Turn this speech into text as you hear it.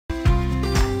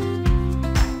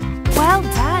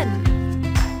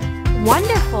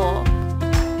Wonderful!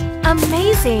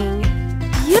 Amazing!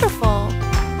 Beautiful!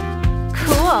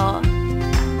 Cool!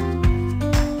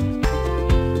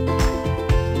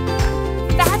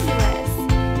 Fabulous!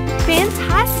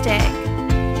 Fantastic!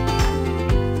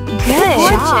 Good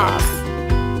job!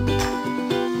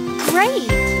 Great!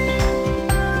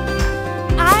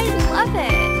 I love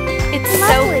it! It's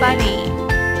so funny!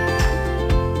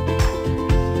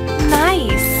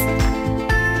 Nice!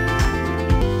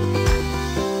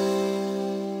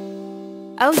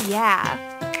 Oh yeah!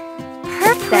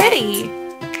 Perfect! Pretty!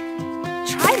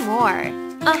 Try more!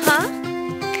 Uh-huh!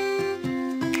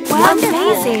 Well,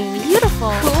 amazing!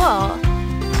 Beautiful! Cool!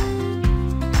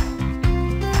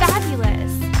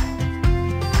 Fabulous!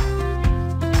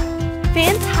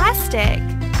 Fantastic!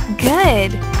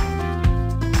 Good!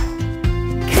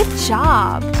 Good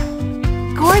job!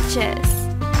 Gorgeous!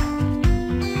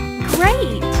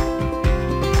 Great!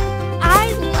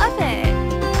 I love it!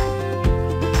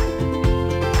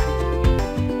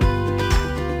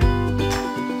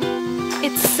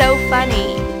 It's so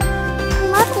funny!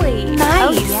 Lovely! Nice!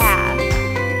 Oh yeah!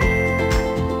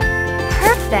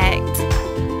 Perfect!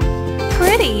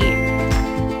 Pretty!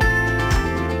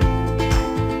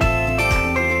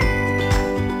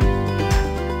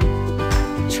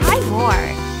 Try more!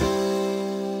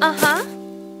 Uh-huh!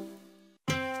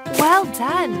 Well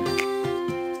done!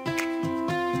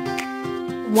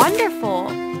 Wonderful!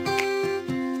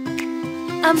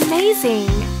 Amazing!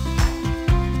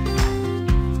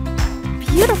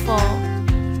 Beautiful!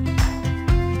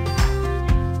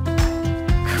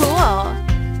 Cool!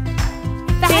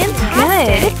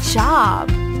 Fantastic! Good job!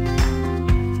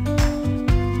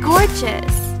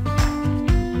 Gorgeous!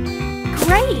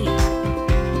 Great!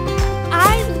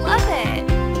 I love it!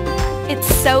 It's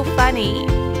so funny!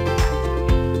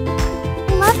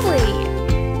 Lovely!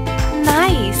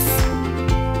 Nice!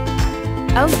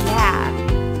 Oh yeah!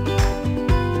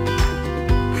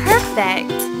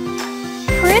 Perfect!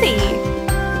 Pretty!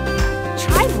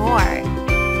 Try more!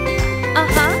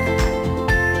 Uh-huh!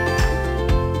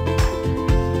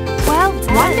 Well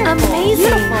done! Wonderful! Amazing!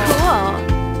 Beautiful! Cool!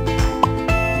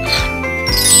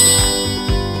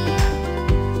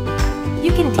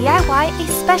 You can DIY a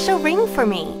special ring for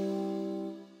me!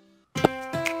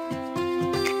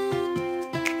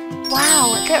 Wow!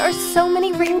 There are so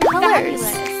many ring colors!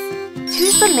 Fabulous.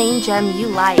 Choose the main gem you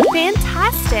like.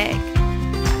 Fantastic!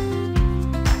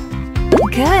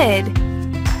 Good!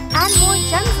 Add more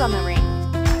gems on the ring.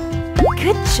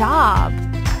 Good job!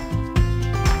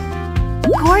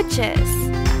 Gorgeous!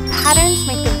 Patterns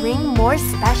make the ring more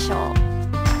special.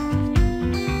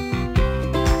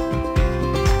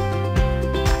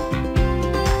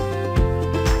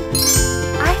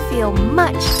 I feel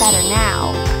much better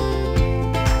now.